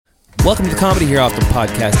Welcome to the Comedy Here Often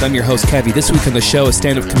podcast. I'm your host, Kevy. This week on the show is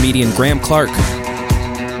stand-up comedian Graham Clark.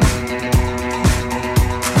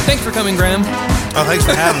 Thanks for coming, Graham. Oh, thanks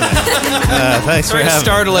for having me. Sorry to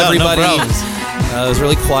startle everybody. No problems. It was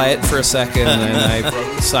really quiet for a second, and I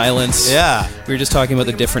broke the silence. Yeah. We were just talking about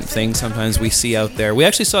the different things sometimes we see out there. We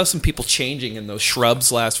actually saw some people changing in those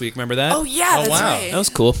shrubs last week. Remember that? Oh, yeah, that's wow. right. That was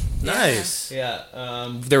cool. Nice. Yeah,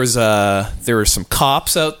 there were some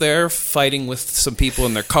cops out there fighting with some people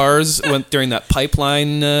in their cars during that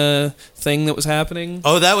pipeline thing that was happening.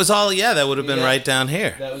 Oh, that was all. Yeah, that would have been Yeah. right down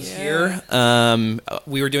here. That was here.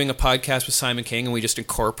 We were doing a podcast with Simon King, and we just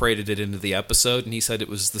incorporated it into the episode. And he said it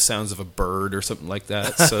was the sounds of a bird or something like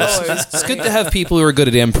that. So it's good to have people who are good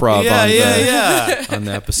at improv on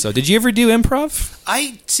the episode. Did you ever do improv?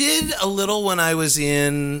 I did a little when I was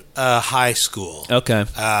in high school. Okay.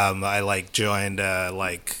 I joined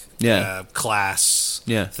class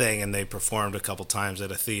thing, and they performed a couple times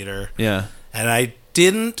at a theater. Yeah. And I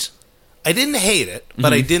didn't hate it,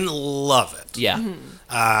 but I didn't love it.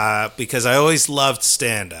 Yeah. Because I always loved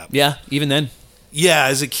stand-up. Yeah. Even then. Yeah,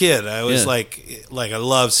 as a kid, I was Yeah. I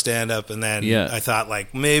loved stand-up, and then I thought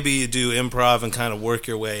maybe you do improv and kind of work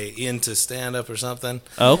your way into stand-up or something.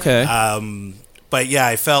 Okay. But yeah,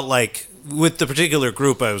 I felt like with the particular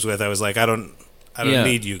group I was with, I was like, I don't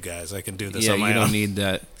need you guys. I can do this on my own. You don't need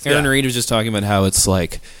that. Aaron Reed was just talking about how it's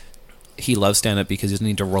like he loves stand-up because he doesn't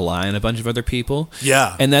need to rely on a bunch of other people.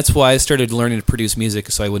 Yeah. And that's why I started learning to produce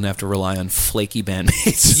music so I wouldn't have to rely on flaky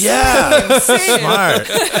bandmates. Yeah. Smart.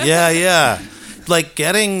 Yeah. Like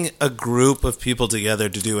getting a group of people together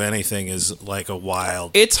to do anything is like a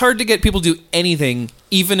wild... It's hard to get people to do anything,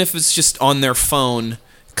 even if it's just on their phone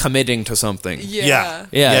committing to something. Yeah.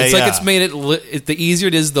 It's like it's made it the easier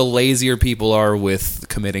it is, the lazier people are with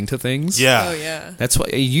committing to things. Yeah. Oh, yeah. That's why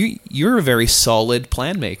you're a very solid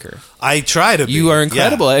plan maker. I try to be. You are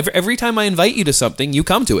incredible. Yeah. Every time I invite you to something, you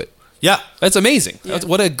come to it. Yeah. That's amazing. Yeah.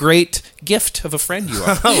 What a great gift of a friend you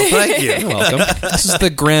are. Oh, thank you. You're welcome. This is the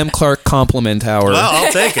Graham Clark compliment hour. Well,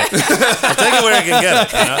 I'll take it. I'll take it where I can get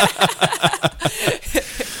it.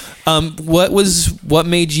 You know? What was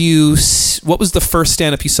the first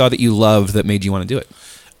stand-up you saw that you loved that made you want to do it?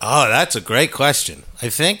 Oh, that's a great question. I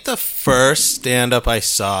think the first stand-up I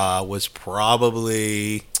saw was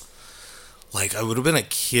probably... I would have been a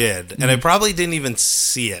kid, and I probably didn't even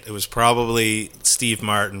see it. It was probably Steve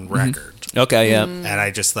Martin record. Okay, yeah. And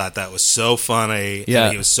I just thought that was so funny. Yeah.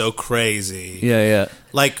 And he was so crazy. Yeah.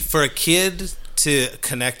 Like, for a kid to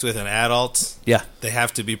connect with an adult, Yeah. they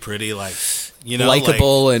have to be pretty,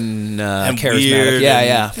 likable and charismatic. weird.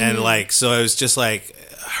 Yeah. And, so I was just,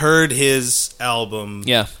 heard his album.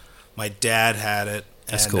 Yeah. My dad had it.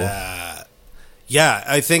 That's and, cool. Yeah,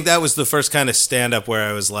 I think that was the first kind of stand-up where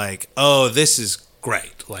I was like, oh, this is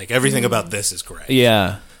great. Like, everything about this is great.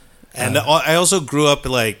 Yeah. And I also grew up,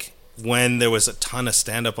 when there was a ton of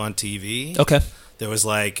stand-up on TV. Okay. There was,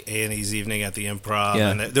 A&E's Evening at the Improv.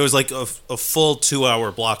 Yeah. And there was, a full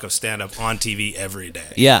 2-hour block of stand-up on TV every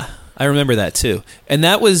day. Yeah. I remember that, too. And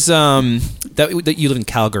that was, that you live in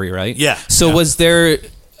Calgary, right? Yeah. So was there...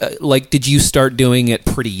 did you start doing it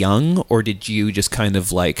pretty young, or did you just kind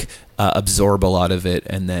of absorb a lot of it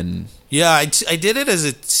and then? Yeah, I did it as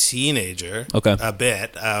a teenager. Okay. A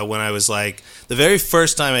bit when I was the very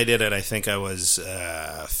first time I did it, I think I was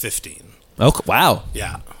 15. Oh wow.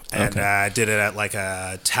 Yeah, and I did it at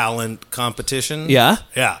a talent competition. Yeah.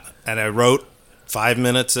 Yeah, and I wrote 5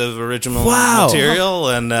 minutes of original Wow. material,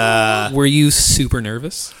 and Were you super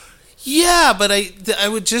nervous? yeah, but I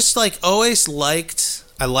would just always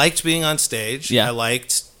I liked being on stage. Yeah. I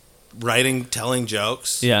liked writing, telling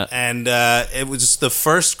jokes. Yeah. And it was the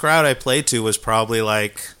first crowd I played to was probably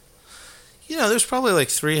there's probably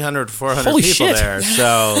 300, 400 Holy people shit. there.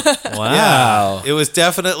 So Wow. yeah, it was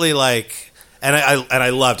definitely and I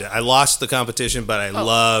loved it. I lost the competition, but I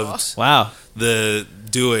loved Wow. the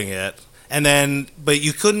doing it. And then, but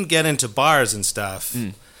you couldn't get into bars and stuff.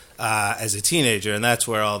 As a teenager, and that's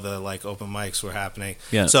where all the open mics were happening.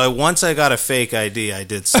 Yeah. So once I got a fake ID, I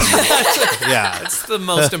did some. Yeah. That's the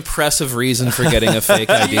most impressive reason for getting a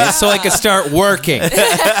fake ID. So I could start working.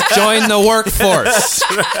 Join the workforce.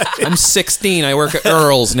 Right. I'm 16. I work at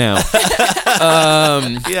Earl's now.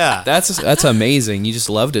 Yeah. That's amazing. You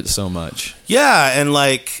just loved it so much. Yeah, and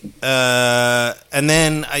and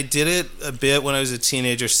then I did it a bit when I was a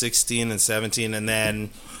teenager, 16 and 17, and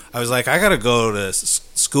then I was like, I gotta go to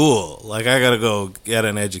school. I gotta go get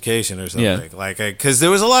an education or something. Yeah. Because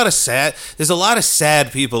there's a lot of sad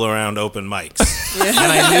people around open mics, and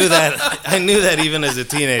I knew that even as a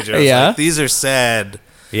teenager. I was Yeah. these are sad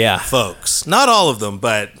folks. Not all of them,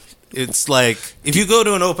 but It's like if you go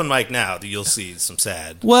to an open mic now, you'll see some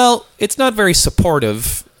sad. Well, it's not very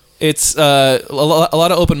supportive. It's a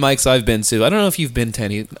lot of open mics I've been to. I don't know if you've been to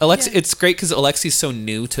any. It's great because Alexi's so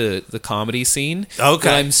new to the comedy scene. Okay,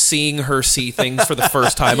 that I'm seeing her see things for the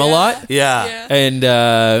first time a lot. Yeah. And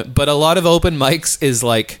but a lot of open mics is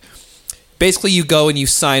like, basically you go and you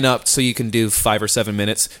sign up so you can do 5 or 7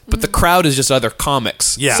 minutes, but the crowd is just other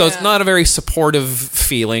comics. Yeah. So it's not a very supportive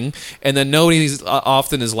feeling, and then nobody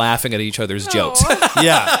often is laughing at each other's jokes.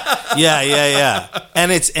 Yeah.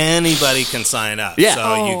 And it's anybody can sign up. Yeah.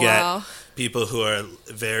 So you get people who are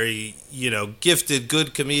very, gifted,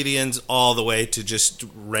 good comedians, all the way to just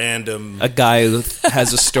random. A guy who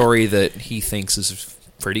has a story that he thinks is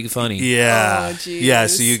pretty funny. Yeah. Oh, geez. Yeah.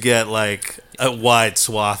 So you get like a wide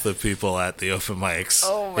swath of people at the open mics.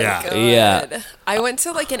 Oh my god. Yeah. I went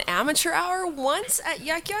to like an amateur hour once at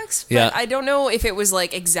Yak Yaks, but Yeah. I don't know if it was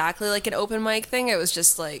like exactly like an open mic thing. It was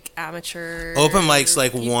just like amateur. Open mic's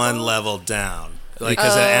like people. one level down. Like,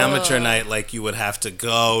 because an amateur night, like, you would have to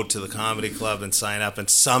go to the comedy club and sign up, and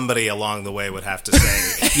somebody along the way would have to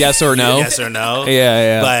say Yes or no. yes or no.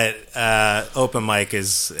 Yeah. But open mic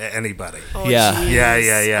is anybody. Oh, Yeah.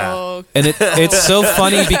 geez. Yeah. Oh, And it's so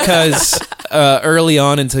funny because early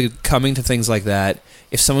on into coming to things like that,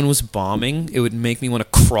 if someone was bombing, it would make me want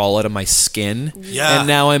to crawl out of my skin. Yeah. And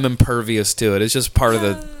now I'm impervious to it. It's just part of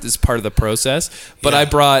the process. But Yeah. I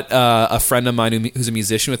brought a friend of mine who's a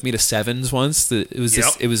musician with me to Sevens once. It was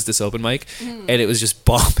this open mic, and it was just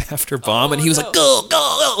bomb after bomb, and he was like, go,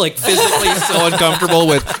 like physically so uncomfortable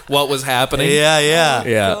with what was happening. Yeah.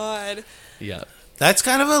 God. Yeah. That's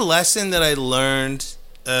kind of a lesson that I learned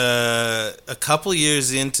a couple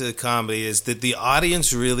years into comedy, is that the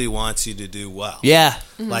audience really wants you to do well. Yeah.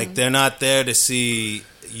 Like, they're not there to see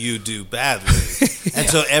you do badly. And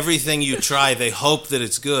so everything you try, they hope that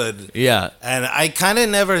it's good. Yeah. And I kind of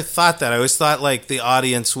never thought that. I always thought, like, the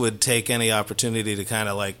audience would take any opportunity to kind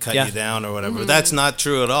of, like, cut you down or whatever. But that's not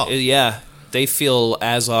true at all. Yeah. They feel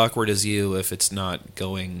as awkward as you if it's not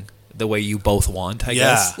going the way you both want, I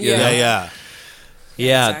guess. You know? Yeah.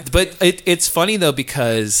 Yeah, Exactly. but it's funny though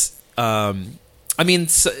because I mean,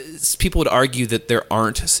 people would argue that there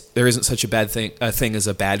isn't such a thing as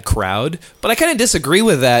a bad crowd, but I kind of disagree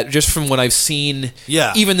with that just from what I've seen.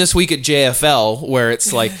 Yeah. Even this week at JFL, where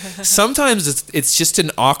it's like sometimes it's just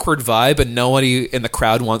an awkward vibe and nobody in the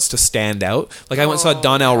crowd wants to stand out. Like I went and saw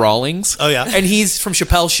Donnell Rawlings. Oh, yeah? And he's from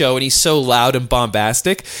Chappelle's Show and he's so loud and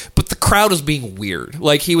bombastic, but the crowd was being weird.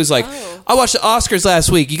 Like he was like, I watched the Oscars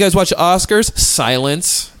last week. You guys watch the Oscars?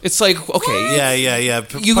 Silence. It's like, okay. Yeah.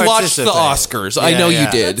 You watched the Oscars. I know you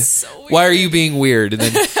did. That's so weird. Why are you being weird? And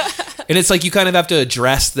then, and it's like you kind of have to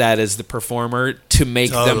address that as the performer to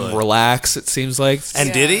make them relax. It seems like.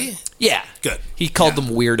 And did he? Yeah, Good. He called them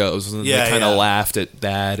weirdos, and they kind Yeah. of laughed at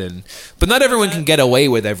that. But not everyone can get away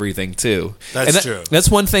with everything too. That's true. That's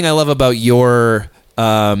one thing I love about your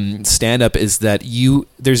stand-up is that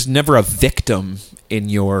there's never a victim in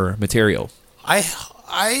your material.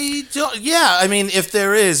 I don't. Yeah, I mean, if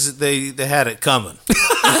there is, they had it coming.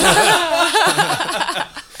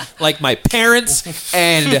 Like my parents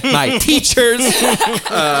and my teachers.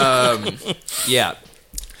 Yeah,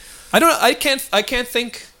 I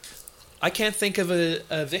can't think of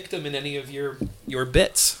a victim in any of your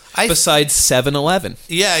bits besides 7-Eleven.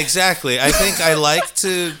 Yeah, exactly. I think I like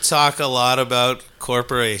to talk a lot about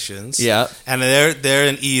corporations. Yeah, and they're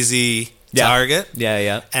an easy target.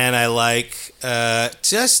 Yeah. And I like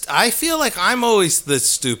I feel like I'm always the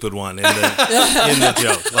stupid one in the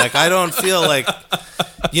joke. Like I don't feel like,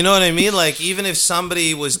 you know what I mean? Like even if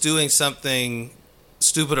somebody was doing something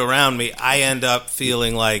stupid around me, I end up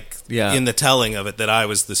feeling like in the telling of it that I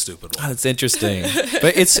was the stupid one. Oh, that's interesting.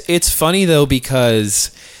 But it's funny though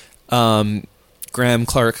because Graham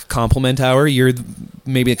Clark Compliment Hour, you're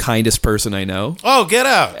maybe the kindest person I know. Oh, get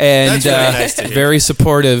out. And That's really nice to hear. very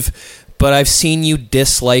supportive. But I've seen you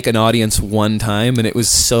dislike an audience one time, and it was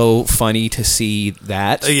so funny to see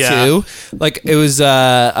that too. Like it was,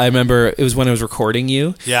 I remember it was when I was recording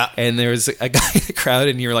you. Yeah. And there was a guy in the crowd,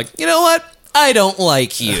 and you were like, you know what? I don't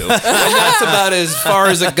like you. And that's about as far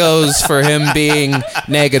as it goes for him being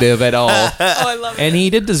negative at all. Oh, I love it. And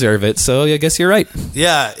he did deserve it, so I guess you're right.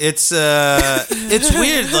 Yeah, it's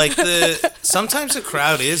weird. Like sometimes the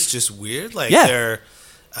crowd is just weird. Like they're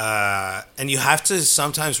and you have to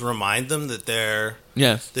sometimes remind them that they're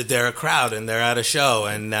a crowd and they're at a show,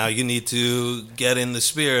 and now you need to get in the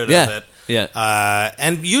spirit of it. Yeah.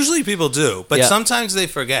 And usually people do, but sometimes they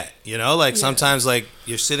forget. You know, like sometimes like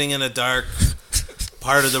you're sitting in a dark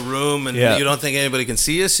part of the room and you don't think anybody can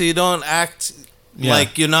see you, so you don't act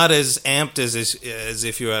like you're not as amped as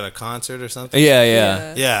if you're at a concert or something.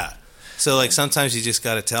 Yeah. So like sometimes you just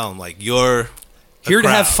got to tell them like you're here to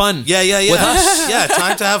have fun. Yeah. With us. Yeah,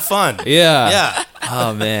 time to have fun. Yeah.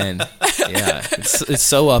 Oh man. Yeah. It's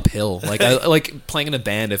so uphill. Like I like playing in a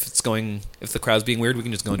band. If the crowd's being weird, we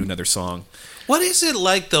can just go into another song. What is it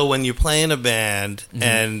like though when you play in a band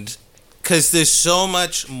and because there's so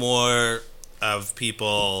much more of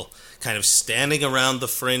people kind of standing around the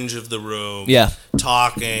fringe of the room,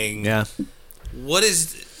 talking. Yeah. What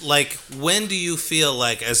is like? When do you feel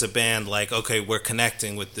like as a band, like okay, we're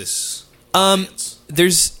connecting with this audience?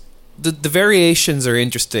 There's the variations are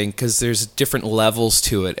interesting because there's different levels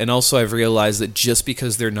to it, and also I've realized that just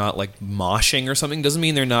because they're not like moshing or something doesn't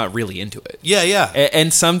mean they're not really into it. Yeah.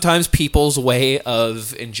 And sometimes people's way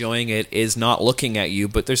of enjoying it is not looking at you,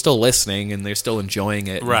 but they're still listening and they're still enjoying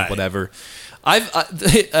it. Right. And whatever. I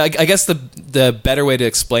guess the better way to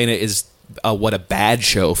explain it is what a bad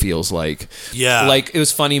show feels like. Yeah. Like it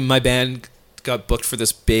was funny. My band got booked for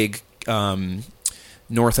this big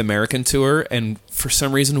North American tour, and for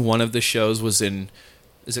some reason one of the shows was in,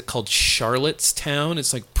 is it called Charlottetown?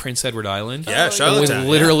 It's like Prince Edward Island. Yeah, Charlottetown. And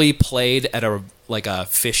we literally played at a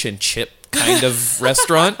fish and chip kind of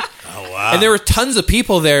restaurant. Oh wow. And there were tons of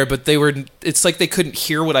people there, but it's like they couldn't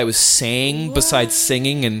hear what I was saying besides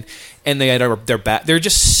singing, and they had they're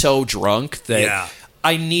just so drunk that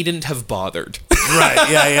I needn't have bothered.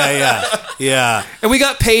 Right. Yeah. And we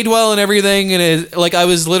got paid well and everything, and I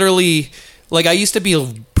was literally like, I used to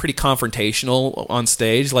be pretty confrontational on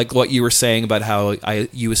stage, like what you were saying about how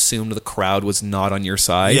you assumed the crowd was not on your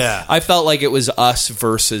side. Yeah. I felt like it was us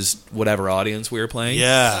versus whatever audience we were playing.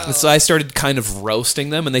 Yeah. And so I started kind of roasting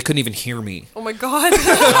them, and they couldn't even hear me. Oh my God.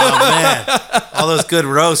 Oh man, all those good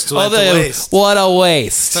roasts went to waste. What a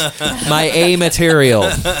waste. My A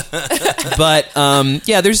material. But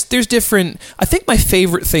there's different. I think my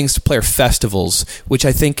favorite things to play are festivals, which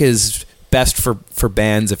I think is best for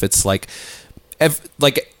bands if it's like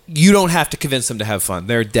you don't have to convince them to have fun.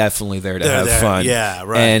 They're definitely there to have fun. Yeah,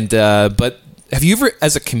 right. And but have you ever,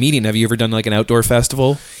 as a comedian, done like an outdoor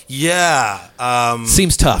festival? Yeah.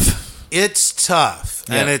 Seems tough. It's tough,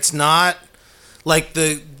 and it's not like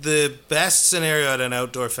the best scenario at an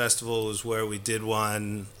outdoor festival was where we did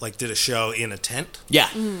a show in a tent. Yeah.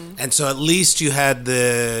 And so at least you had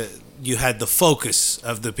the focus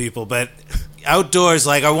of the people, but outdoors,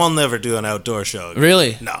 like I will never do an outdoor show.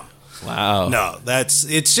 Really? No. Wow. No,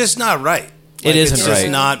 it's just not right. It isn't it's right. just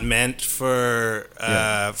not meant for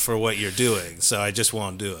what you're doing, so I just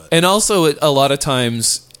won't do it. And also, a lot of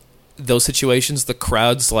times, those situations, the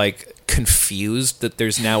crowd's like confused that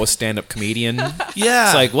there's now a stand-up comedian. Yeah.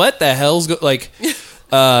 It's like, what the hell's it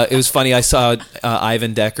was funny. I saw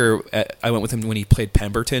Ivan Decker. I went with him when he played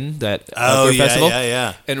Pemberton, that outdoor festival.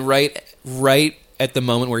 Yeah. And right at the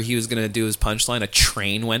moment where he was going to do his punchline, a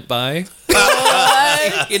train went by.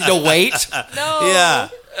 Into wait. No.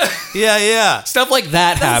 Yeah. Stuff like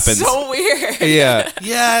that happens. So weird. Yeah.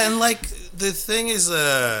 Yeah, and like the thing is,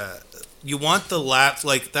 you want the laugh.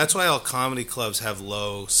 Like that's why all comedy clubs have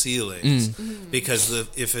low ceilings because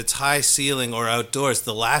if it's high ceiling or outdoors,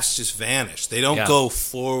 the laughs just vanish. They don't go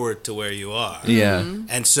forward to where you are. Yeah.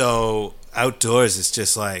 And so outdoors, it's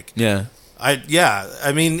just like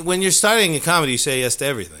I mean, when you're starting a comedy, you say yes to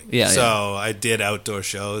everything. Yeah. So I did outdoor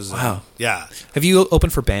shows. Wow. Yeah. Have you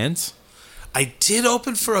opened for bands? I did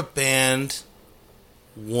open for a band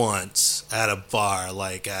once at a bar,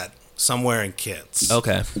 like at somewhere in Kits.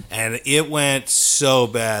 Okay. And it went so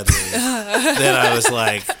badly that I was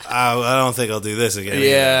like, I don't think I'll do this again.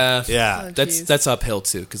 Yeah. Yeah. Oh, That's uphill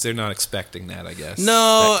too, because they're not expecting that, I guess.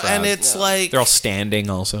 No, That crowd. and it's like They're all standing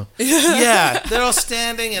also. yeah, they're all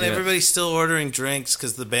standing and Yeah. everybody's still ordering drinks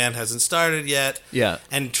because the band hasn't started yet. Yeah.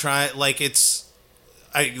 And I'm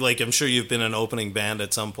sure you've been an opening band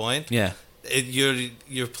at some point. Yeah.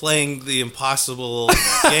 You're playing the impossible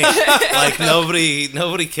game. Like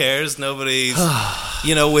nobody cares. Nobody's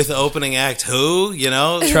with the opening act. Who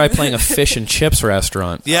Try playing a fish and chips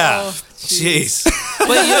restaurant. Yeah, Oh, jeez.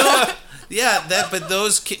 But but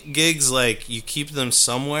those gigs, like you keep them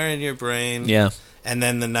somewhere in your brain. Yeah. And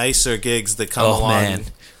then the nicer gigs that come Oh along. man,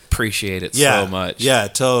 appreciate it Yeah, so much. Yeah,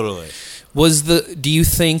 totally. Do you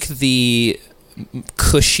think the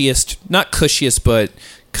cushiest, not cushiest, but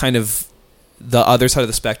kind of the other side of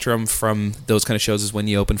the spectrum from those kind of shows is when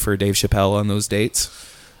you open for Dave Chappelle on those dates?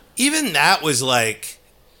 Even that was like,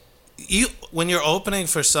 when you're opening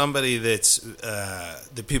for somebody that's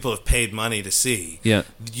that people have paid money to see,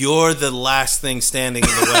 you're the last thing standing in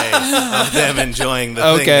the way of them enjoying the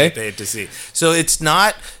thing they paid to see. So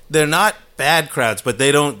they're not bad crowds, but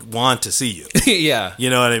they don't want to see you. Yeah, you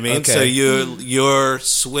know what I mean. Okay. So you're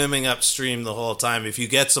swimming upstream the whole time. If you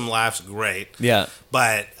get some laughs, great. Yeah,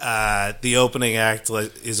 but the opening act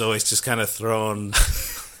is always just kind of thrown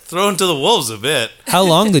to the wolves a bit. How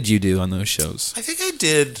long did you do on those shows? I think I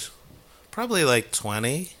did probably like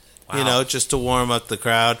 20, just to warm up the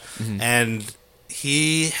crowd. Mm-hmm. And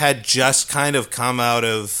he had just kind of come out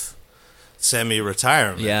of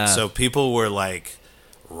semi-retirement. Yeah. So people were like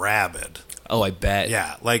rabid. Oh, I bet.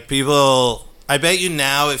 Yeah. Like people, I bet you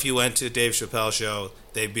now if you went to a Dave Chappelle show,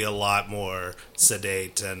 they'd be a lot more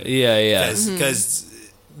sedate. And because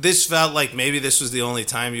this felt like maybe this was the only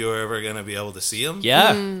time you were ever going to be able to see him.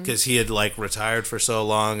 Yeah. Because he had like retired for so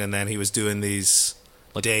long and then he was doing these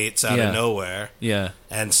dates out of nowhere. Yeah.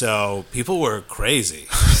 And so people were crazy.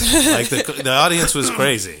 Like the audience was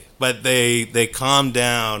crazy. But they calmed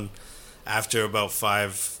down after about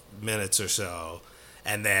 5 minutes or so.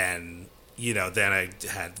 And then, then I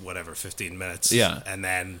had 15 minutes. Yeah. And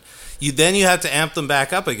then you have to amp them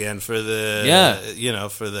back up again for the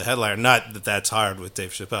for the headliner. Not that that's hard with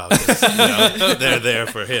Dave Chappelle. 'Cause, they're there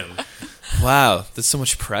for him. Wow, that's so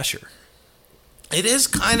much pressure. It is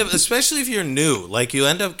kind of, especially if you're new. Like, you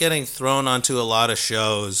end up getting thrown onto a lot of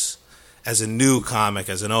shows as a new comic,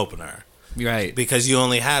 as an opener. Right. Because you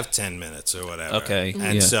only have 10 minutes or whatever. Okay.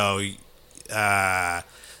 And so,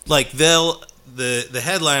 the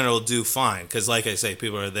headliner will do fine. Because, like I say,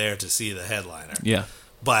 people are there to see the headliner. Yeah.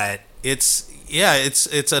 But it's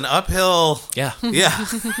an uphill. Yeah. Yeah.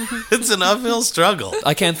 It's an uphill struggle.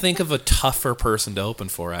 I can't think of a tougher person to open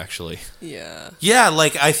for, actually. Yeah. Yeah,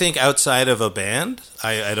 like, I think outside of a band,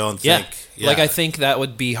 I don't think. Yeah. Like, I think that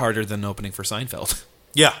would be harder than opening for Seinfeld.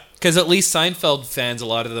 Yeah. Because at least Seinfeld fans, a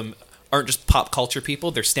lot of them aren't just pop culture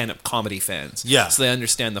people, they're stand-up comedy fans. Yeah. So they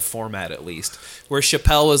understand the format at least. Where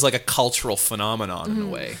Chappelle was like a cultural phenomenon in a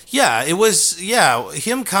way. Yeah, it was,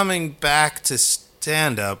 him coming back to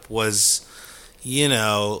stand-up was,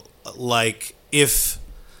 like if,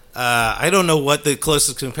 I don't know what the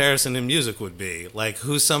closest comparison in music would be. Like,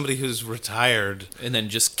 who's somebody who's retired and then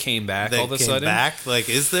just came back all of a sudden? Back? Like,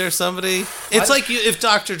 is there somebody? It's like if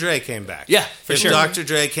Dr. Dre came back. Yeah, for sure. If Dr.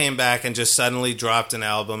 Dre came back and just suddenly dropped an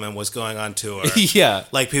album and was going on tour. Yeah.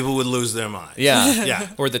 Like, people would lose their minds. Yeah. Yeah.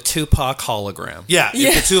 Or the Tupac hologram. Yeah,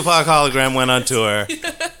 if the Tupac hologram went on tour.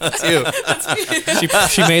 That's you.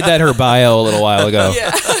 She made that her bio a little while ago.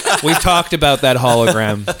 Yeah. We've talked about that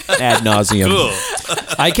hologram ad nauseum. Cool.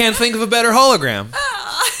 I can't think of a better hologram.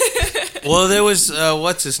 Well, there was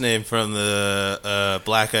what's his name from the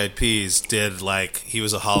Black Eyed Peas did he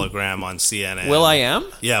was a hologram on CNN. Will.i.am?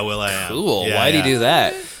 Yeah, Will.i.am. Cool. Yeah, why'd he do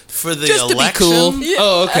that? For the just election. To be cool. Yeah.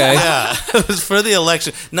 Oh, okay. Yeah, it was for the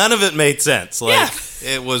election. None of it made sense.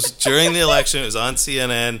 It was during the election. It was on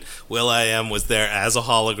CNN. Will.i.am was there as a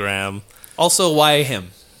hologram. Also, why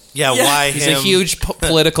him? Yeah, why He's him? a huge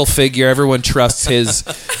political figure. Everyone trusts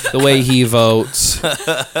the way he votes.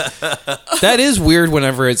 That is weird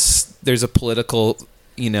whenever there's a political,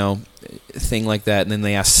 thing like that, and then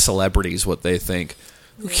they ask celebrities what they think.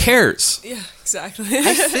 Who cares? Yeah, exactly.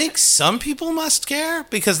 I think some people must care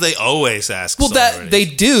because they always ask. Well, that they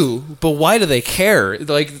do, but why do they care?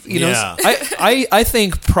 I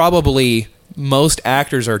think probably most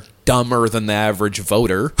actors are dumber than the average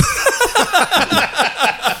voter.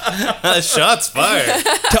 Shots fired.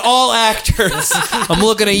 To all actors. I'm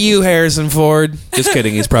looking at you, Harrison Ford. Just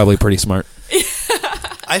kidding. He's probably pretty smart.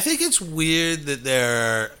 I think it's weird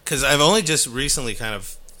that because I've only just recently kind of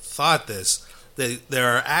thought this, that there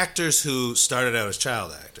are actors who started out as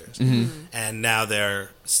child actors, and now they're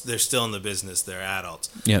still in the business. They're adults,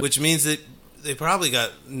 which means that they probably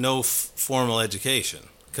got no formal education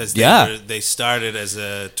because they started as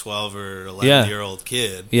a 12 or 11-year-old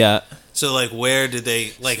kid. Yeah. So, where did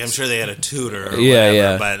they, I'm sure they had a tutor or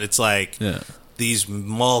whatever, but it's these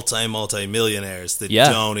multi-millionaires that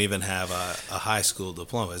don't even have a high school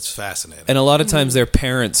diploma. It's fascinating. And a lot of times their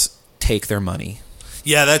parents take their money.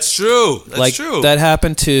 Yeah, that's true. That's true. That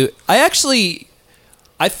happened to... I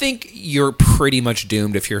think you're pretty much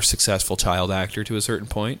doomed if you're a successful child actor to a certain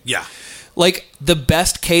point. Yeah. The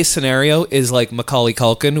best case scenario is Macaulay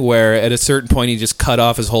Culkin, where at a certain point he just cut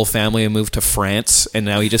off his whole family and moved to France, and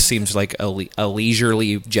now he just seems like a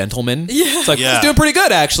leisurely gentleman. Yeah. It's he's doing pretty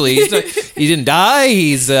good, actually. He didn't die.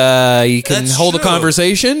 He can hold a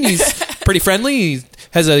conversation. He's pretty friendly. He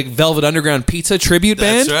has a Velvet Underground Pizza tribute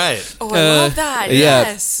band. That's right. Oh, I love that.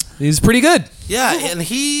 Yes. He's pretty good. Yeah, and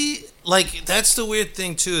he... like that's the weird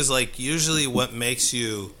thing too. Is like usually what makes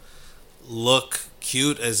you look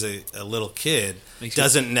cute as a little kid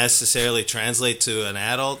doesn't necessarily translate to an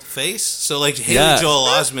adult face. So like Haley Joel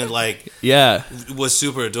Osment was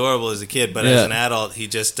super adorable as a kid, but as an adult he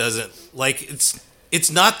just doesn't like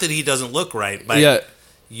it's not that he doesn't look right, but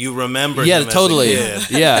you remember him totally as a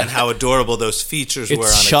kid and how adorable those features were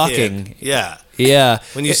on shocking. a kid. Yeah.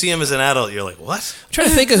 When you see him as an adult you're like, what? I'm trying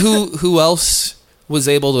to think of who else was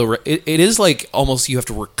able to. It is like almost you have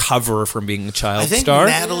to recover from being a child star. I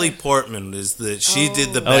think Natalie Portman is she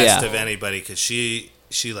did the best of anybody because she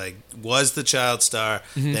like was the child star.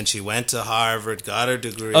 Then she went to Harvard, got her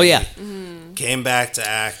degree. Came back to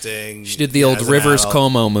acting. She did the old Rivers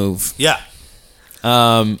Cuomo move.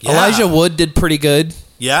 Elijah Wood did pretty good.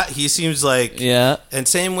 Yeah, he seems like and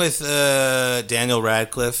same with Daniel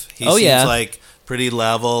Radcliffe. He seems like pretty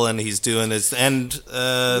level, and he's doing this. And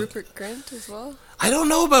Rupert Grint as well. I don't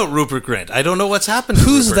know about Rupert Grint. I don't know what's happened to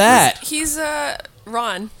Who's Rupert that? Grint. He's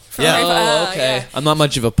Ron. From okay. Yeah. I'm not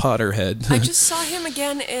much of a Potterhead. I just saw him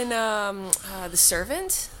again in The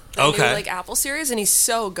Servant. The new, like Apple series, and he's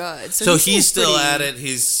so good. So he's still at it.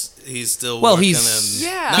 He's still working. He's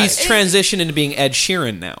transitioned into being Ed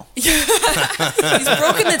Sheeran now. He's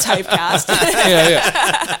broken the typecast.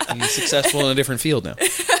 He's successful in a different field now.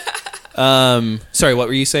 Sorry, what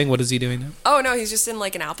were you saying? What is he doing now? Oh no, he's just in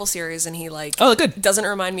like an Apple series, and he like good. Doesn't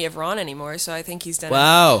remind me of Ron anymore. So I think he's done.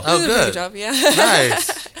 Wow, a good job. Yeah,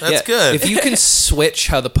 nice. That's good. If you can switch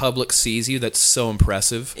how the public sees you, that's so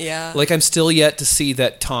impressive. Yeah. Like I'm still yet to see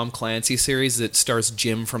that Tom Clancy series that stars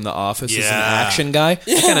Jim from The Office as an action guy. I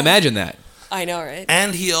can't imagine that. I know, right?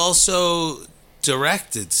 And he also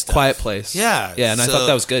directed stuff. Quiet Place. Yeah, and I thought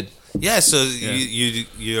that was good. Yeah, so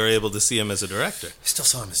you are able to see him as a director. I still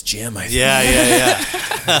saw him as Jim, I think.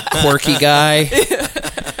 Yeah. Quirky guy.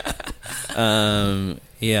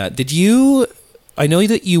 Did you... I know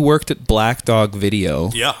that you worked at Black Dog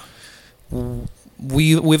Video. Yeah.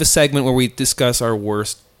 We have a segment where we discuss our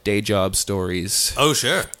worst day job stories. Oh,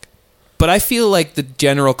 sure. But I feel like the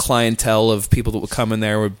general clientele of people that would come in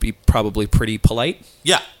there would be probably pretty polite.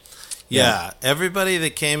 Yeah. Everybody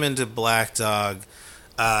that came into Black Dog...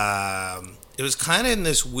 it was kind of in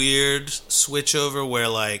this weird switchover where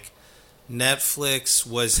like Netflix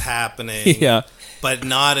was happening, but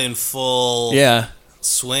not in full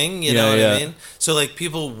swing. You know what I mean? So like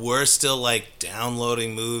people were still like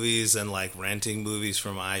downloading movies and like renting movies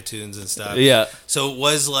from iTunes and stuff. Yeah. So it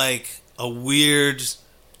was like a weird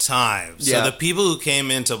time. So the people who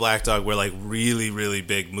came into Black Dog were like really, really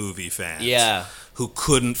big movie fans. Yeah. Who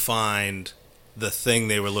couldn't find the thing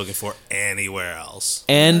they were looking for anywhere else.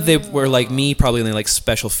 And they were like me, probably in like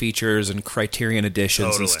special features and Criterion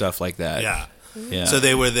editions and stuff like that. Yeah. So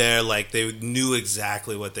they were there, like they knew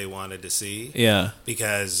exactly what they wanted to see. Yeah.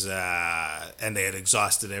 Because, and they had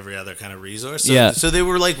exhausted every other kind of resource. So they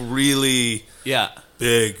were like really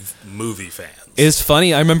big movie fans. It's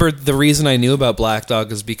funny. I remember the reason I knew about Black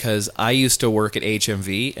Dog is because I used to work at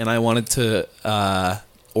HMV and I wanted to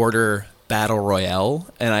order Battle Royale,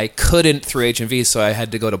 and I couldn't through HMV, so I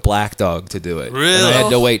had to go to Black Dog to do it. Really? And I had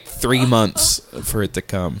to wait 3 months for it to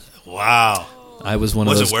come. Wow. I was one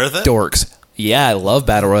of those worth it? dorks. Yeah, I love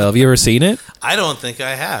Battle Royale. Have you ever seen it? I don't think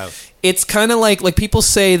I have. It's kind of like people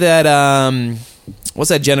say that, what's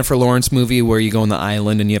that Jennifer Lawrence movie where you go on the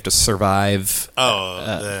island and you have to survive?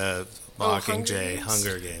 The Mockingjay,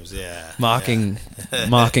 Hunger Games,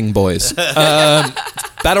 Mocking Boys.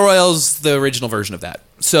 Battle Royale's the original version of that.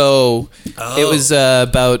 So it was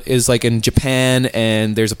is like in Japan,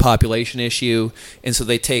 and there's a population issue, and so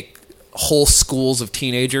they take whole schools of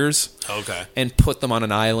teenagers and put them on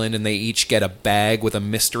an island, and they each get a bag with a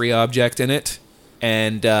mystery object in it,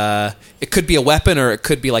 and it could be a weapon or it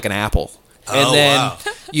could be like an apple. And then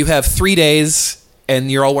you have 3 days,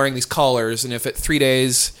 and you're all wearing these collars, and if at 3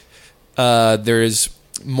 days there's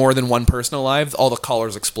more than one person alive, all the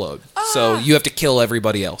collars explode. So you have to kill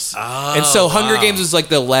everybody else. And so Hunger Games is like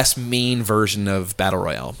the less mean version of Battle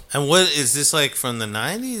Royale. And what is this, like from the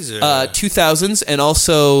 90s? Or? 2000s, and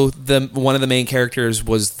also one of the main characters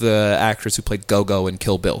was the actress who played Go-Go in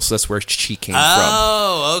Kill Bill, so that's where she came from.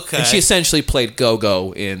 Oh, okay. And she essentially played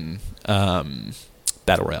Go-Go in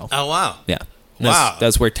Battle Royale. Oh, wow. Yeah. Wow.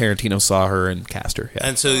 That's where Tarantino saw her and cast her. Yeah.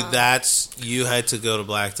 And so you had to go to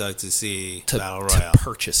Black Dog to see Battle Royale. To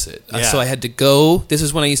purchase it. So I had to go. This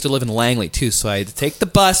is when I used to live in Langley, too. So I had to take the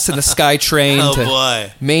bus and the SkyTrain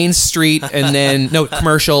to Main Street and then,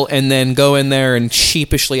 commercial, and then go in there and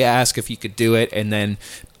sheepishly ask if you could do it and then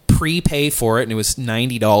prepay for it. And it was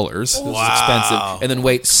 $90. It was expensive. And then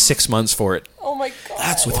wait 6 months for it. Oh, my God.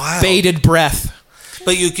 That's wild. Bated breath.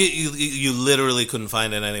 But you literally couldn't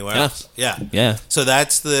find it anywhere else. Yeah. So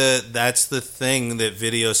that's the thing that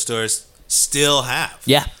video stores still have.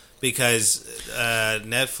 Yeah. Because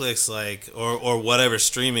Netflix, or whatever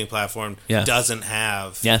streaming platform, doesn't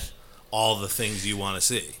have all the things you want to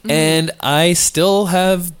see. And I still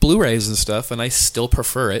have Blu-rays and stuff, and I still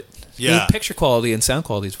prefer it. Yeah. The picture quality and sound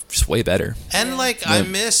quality is just way better. And I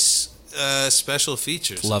miss special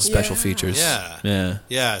features. Love special features.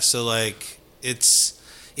 Yeah. So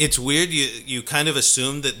it's weird. You kind of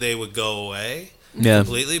assumed that they would go away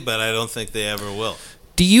completely, but I don't think they ever will.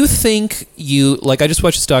 Do you think I just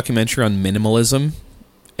watched this documentary on minimalism,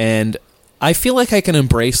 and I feel like I can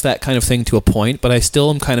embrace that kind of thing to a point, but I still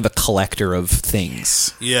am kind of a collector of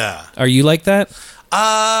things. Yeah. Are you like that?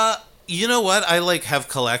 You know what? I have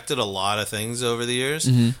collected a lot of things over the years,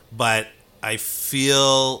 but I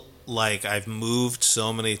feel like I've moved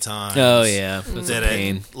so many times. Oh yeah, that's that a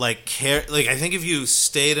pain. I think if you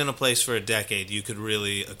stayed in a place for a decade, you could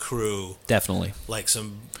really accrue definitely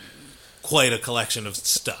quite a collection of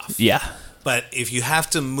stuff. Yeah. But if you have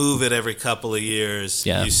to move it every couple of years,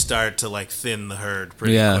 you start to thin the herd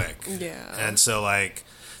pretty quick. Yeah. And so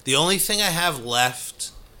the only thing I have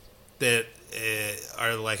left that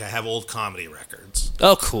are I have old comedy records.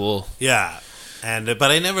 Oh, cool. Yeah. But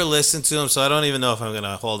I never listened to them, so I don't even know if I'm going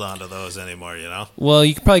to hold on to those anymore, Well,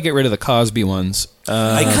 you could probably get rid of the Cosby ones.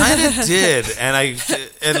 I kind of did, and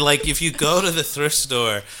if you go to the thrift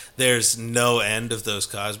store, there's no end of those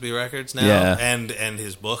Cosby records now, and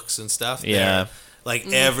his books and stuff. Yeah.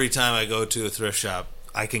 Every time I go to a thrift shop,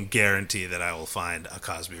 I can guarantee that I will find a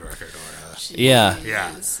Cosby record or yeah.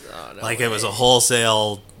 Oh, no it was a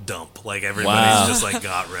wholesale dump. Everybody's just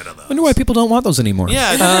got rid of those. I wonder why people don't want those anymore.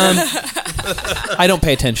 Yeah. I don't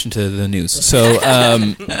pay attention to the news. So,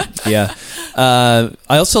 yeah. I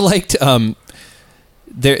also liked,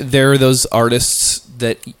 there are those artists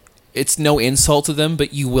that it's no insult to them,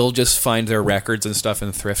 but you will just find their records and stuff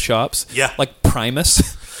in thrift shops. Yeah. Like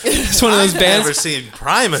Primus. It's one of those bands. I've never seen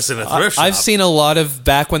Primus in a thrift shop. I've seen a lot of,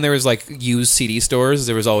 back when there was used CD stores,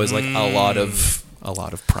 there was always a lot of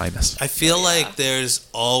Primus. I feel like there's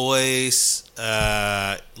always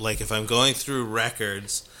if I'm going through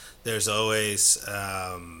records, there's always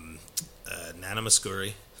Nana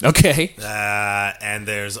Mouskouri. Okay. And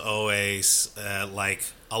there's always a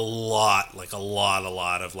lot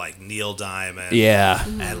of Neil Diamond. Yeah.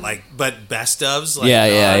 And but best ofs. Yeah.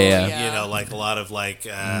 A lot of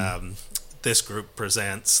this group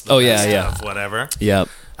presents. The best of whatever. Yep.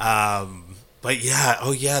 But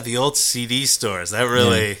the old CD stores. That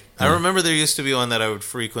really, I remember there used to be one that I would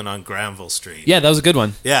frequent on Granville Street. Yeah, that was a good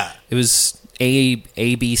one. Yeah. It was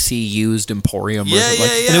ABC Used Emporium. Yeah.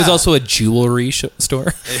 And it was also a jewelry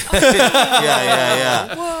store.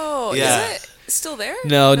 Yeah. Whoa. Yeah. Is it still there?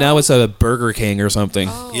 No, now it's a Burger King or something.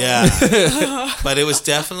 Oh. Yeah. But it was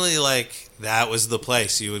definitely that was the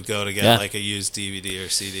place you would go to get a used DVD or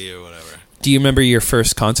CD or whatever. Do you remember your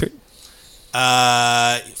first concert?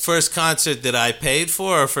 First concert that I paid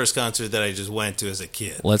for, or first concert that I just went to as a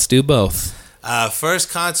kid? Let's do both.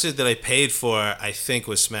 First concert that I paid for, I think,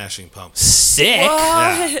 was Smashing Pumpkins. Sick.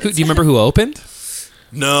 Yeah. Do you remember who opened?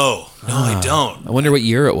 No, I don't. I wonder what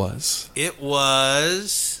year it was. It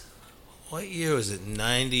was, what year was it?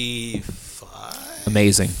 95?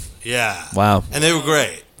 Amazing. Yeah. Wow. And they were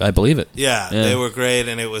great. I believe it. Yeah, they were great,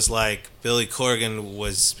 and it was Billy Corgan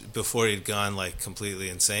was, before he'd gone completely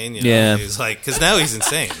insane. Yeah. He was because now he's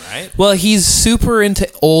insane, right? Well, he's super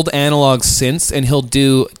into old analog synths, and he'll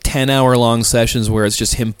do 10-hour-long sessions where it's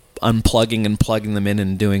just him unplugging and plugging them in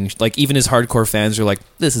and doing even his hardcore fans are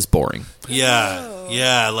this is boring.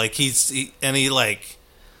 Yeah, he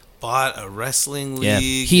bought a wrestling league. Yeah.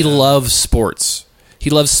 He loves sports. He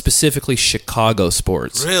loves specifically Chicago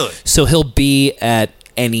sports. Really? So he'll be at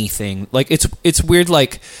anything. It's weird.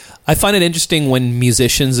 I find it interesting when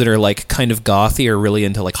musicians that are kind of gothy are really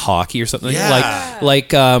into hockey or something. Yeah.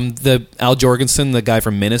 The Al Jorgensen, the guy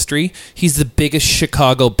from Ministry, he's the biggest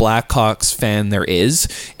Chicago Blackhawks fan there is,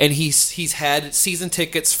 and he's had season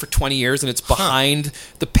tickets for 20 years, and it's behind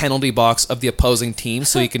the penalty box of the opposing team,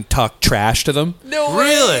 so he can talk trash to them. No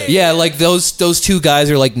Really? way. Yeah, those two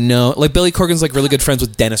guys are no. Billy Corgan's really good friends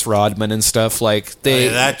with Dennis Rodman and stuff.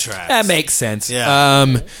 That tracks. That makes sense.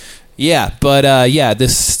 Yeah. Yeah, but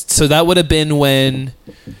so that would have been when,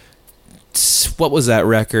 what was that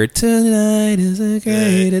record? Tonight is the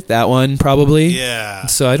greatest. That one, probably. Yeah.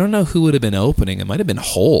 So I don't know who would have been opening. It might have been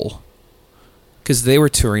Hole, because they were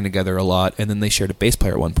touring together a lot, and then they shared a bass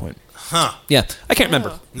player at one point. Huh. Yeah, I can't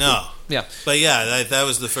remember. No. Yeah. But that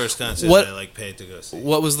was the first concert that I paid to go see.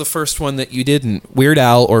 What was the first one that you didn't? Weird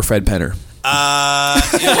Al or Fred Penner?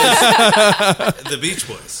 It was the Beach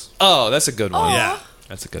Boys. Oh, that's a good one. Yeah.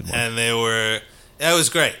 That's a good one. And that was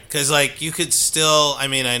great. Because, like, you could still, I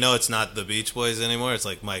mean, I know it's not the Beach Boys anymore. It's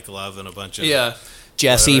like Mike Love and a bunch of... Yeah.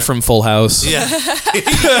 Jesse from Full House. Yeah.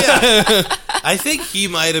 Yeah. I think he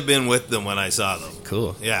might have been with them when I saw them.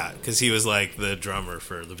 Cool. Yeah, because he was like the drummer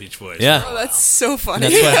for the Beach Boys. Yeah. Oh, that's so funny.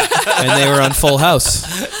 And they were on Full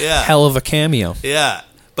House. Yeah. Hell of a cameo. Yeah.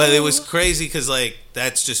 But it was crazy because, like,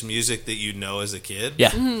 that's just music that you know as a kid.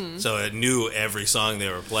 Yeah. Mm-hmm. So it knew every song they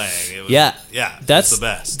were playing. It was, Yeah. Yeah. That's the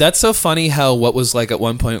best. That's so funny how what was like at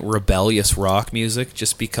one point rebellious rock music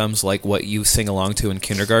just becomes like what you sing along to in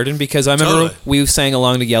kindergarten. Because I remember Totally. we sang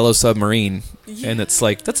along to Yellow Submarine, and it's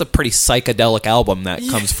like, that's a pretty psychedelic album that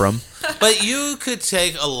comes from. But you could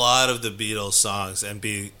take a lot of the Beatles songs and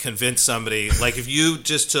convince somebody, like if you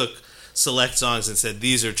just took select songs and said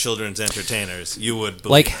these are children's entertainers, you would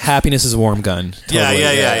believe. Like Happiness is a Warm Gun. Totally.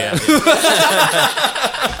 Yeah.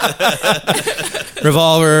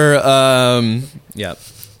 Revolver. Yeah.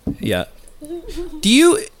 Do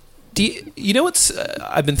you know what's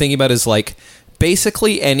I've been thinking about is like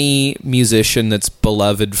basically any musician that's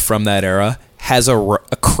beloved from that era has a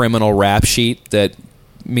criminal rap sheet that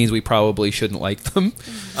means we probably shouldn't like them.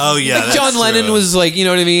 Oh yeah, like John Lennon was like, you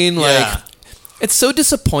know what I mean? Like, Yeah. it's so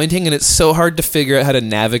disappointing and it's so hard to figure out how to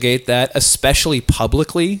navigate that, especially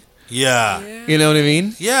publicly. Yeah. You know what I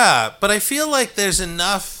mean? Yeah, but I feel like there's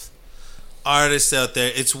enough artists out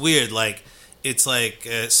there. It's weird. Like, it's like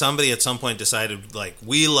somebody at some point decided, like,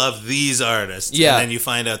 we love these artists. Yeah. And then you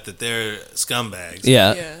find out that they're scumbags.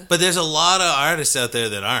 Yeah. Yeah. But there's a lot of artists out there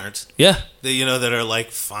that aren't. Yeah. That are,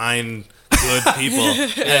 like, fine, good people.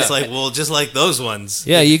 And it's like, well, just like those ones.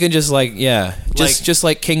 Yeah, you can just just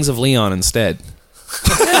like Kings of Leon instead.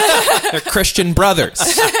 They're Christian brothers.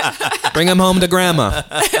 Bring them home to grandma.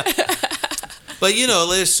 But,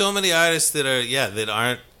 there's so many artists that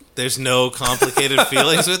aren't, there's no complicated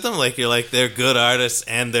feelings with them. Like, you're like, they're good artists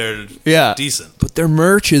and they're decent. But their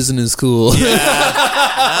merch isn't as cool.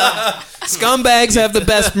 Yeah. Scumbags have the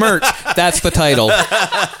best merch. That's the title.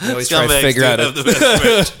 We always try to figure out the best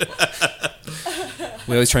merch.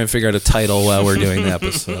 We always try and figure out a title while we're doing the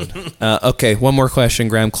episode. Okay, one more question,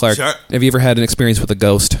 Graham Clark. Sure. Have you ever had an experience with a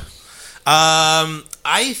ghost?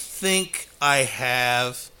 I think I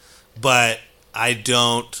have, but I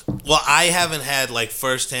don't. Well, I haven't had like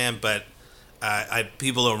firsthand, but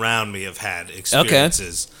people around me have had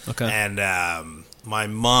experiences. Okay. And my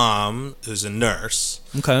mom, who's a nurse.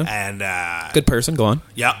 Okay. And good person. Go on.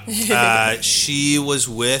 Yeah. She was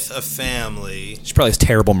with a family. She probably has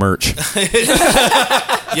terrible merch.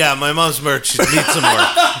 Yeah, my mom's merch needs some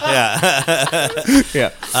work. Yeah.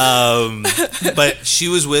 Yeah. But she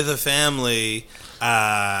was with a family,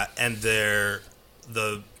 and the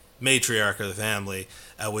matriarch of the family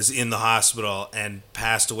was in the hospital and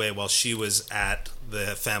passed away while she was at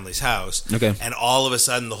the family's house. Okay. And all of a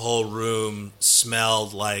sudden, the whole room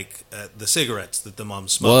smelled like the cigarettes that the mom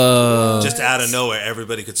smoked. Whoa. Just out of nowhere,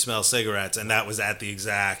 everybody could smell cigarettes, and that was at the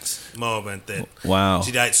exact moment that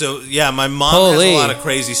she died. So, yeah, my mom has a lot of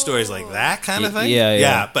crazy stories like that kind of thing.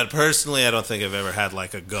 Yeah. But personally, I don't think I've ever had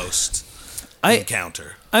like a ghost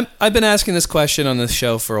encounter. I've been asking this question on this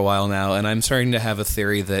show for a while now, and I'm starting to have a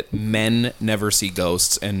theory that men never see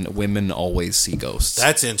ghosts and women always see ghosts.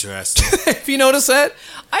 That's interesting. Have you noticed that?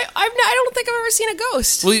 I don't think I've ever seen a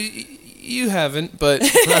ghost. Well, you haven't, but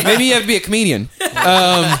maybe you have to be a comedian.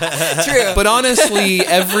 True. But honestly,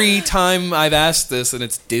 every time I've asked this and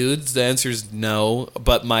it's dudes, the answer is no.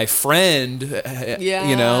 But my friend, and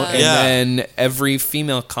then every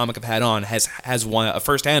female comic I've had on has one, a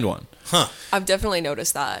first-hand one. Huh. I've definitely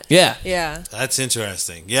noticed that. Yeah. Yeah. That's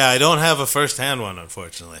interesting. Yeah, I don't have a first-hand one,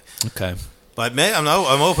 unfortunately. Okay. But I'm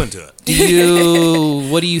open to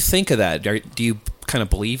it. What do you think of that? Do you kind of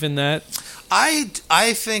believe in that?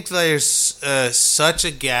 I think there's such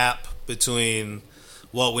a gap between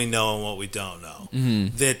what we know and what we don't know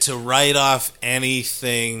that to write off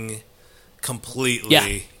anything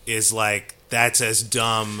completely is like, that's as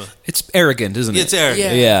dumb. It's arrogant, isn't it? It's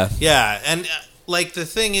arrogant. Yeah. And like the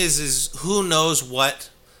thing is who knows what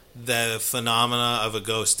the phenomena of a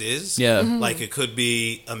ghost is. Yeah. Like it could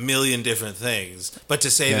be a million different things, but to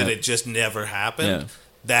say that it just never happened,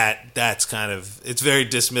 that's kind of, it's very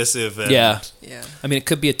dismissive. And, yeah. I mean, it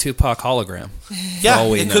could be a Tupac hologram. Yeah,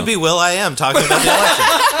 it could be will.i.am talking about the election.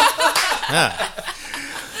 Yeah.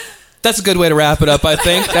 That's a good way to wrap it up, I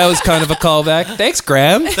think. That was kind of a callback. Thanks,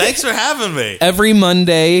 Graham. Thanks for having me. Every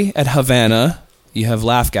Monday at Havana, you have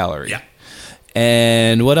Laugh Gallery. Yeah.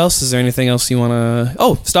 And what else? Is there anything else you want to...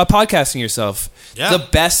 Oh, stop podcasting yourself. Yeah. The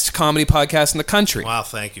best comedy podcast in the country. Wow,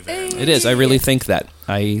 thank you very much. It is. I really think that.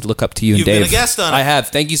 I look up to you and You've Dave. been a guest on it. I have.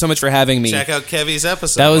 Thank you so much for having me. Check out Kevy's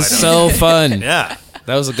episode. That was so fun. Yeah.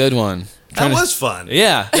 That was a good one. That was fun.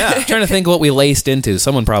 Yeah. I'm trying to think what we laced into.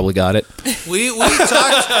 Someone probably got it. We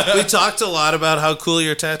talked a lot about how cool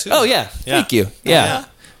your tattoos are. Oh, yeah. Thank you. Yeah.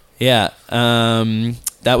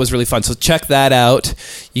 That was really fun. So check that out.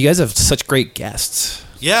 You guys have such great guests.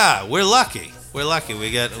 Yeah, we're lucky. We're lucky.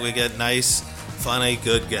 We get nice, funny,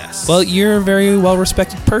 good guests. Well, you're a very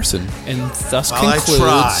well-respected person, and thus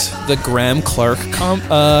concludes the Graham Clark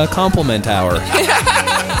Compliment Hour.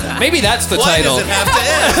 Maybe that's the title. Why does it have to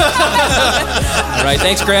end? All right,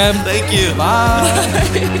 thanks, Graham. Thank you.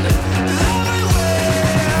 Bye.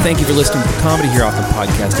 Thank you for listening to the Comedy Here Often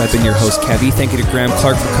podcast. I've been your host, Kevy. Thank you to Graham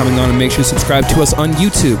Clark for coming on, and make sure you subscribe to us on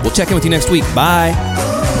YouTube. We'll check in with you next week. Bye.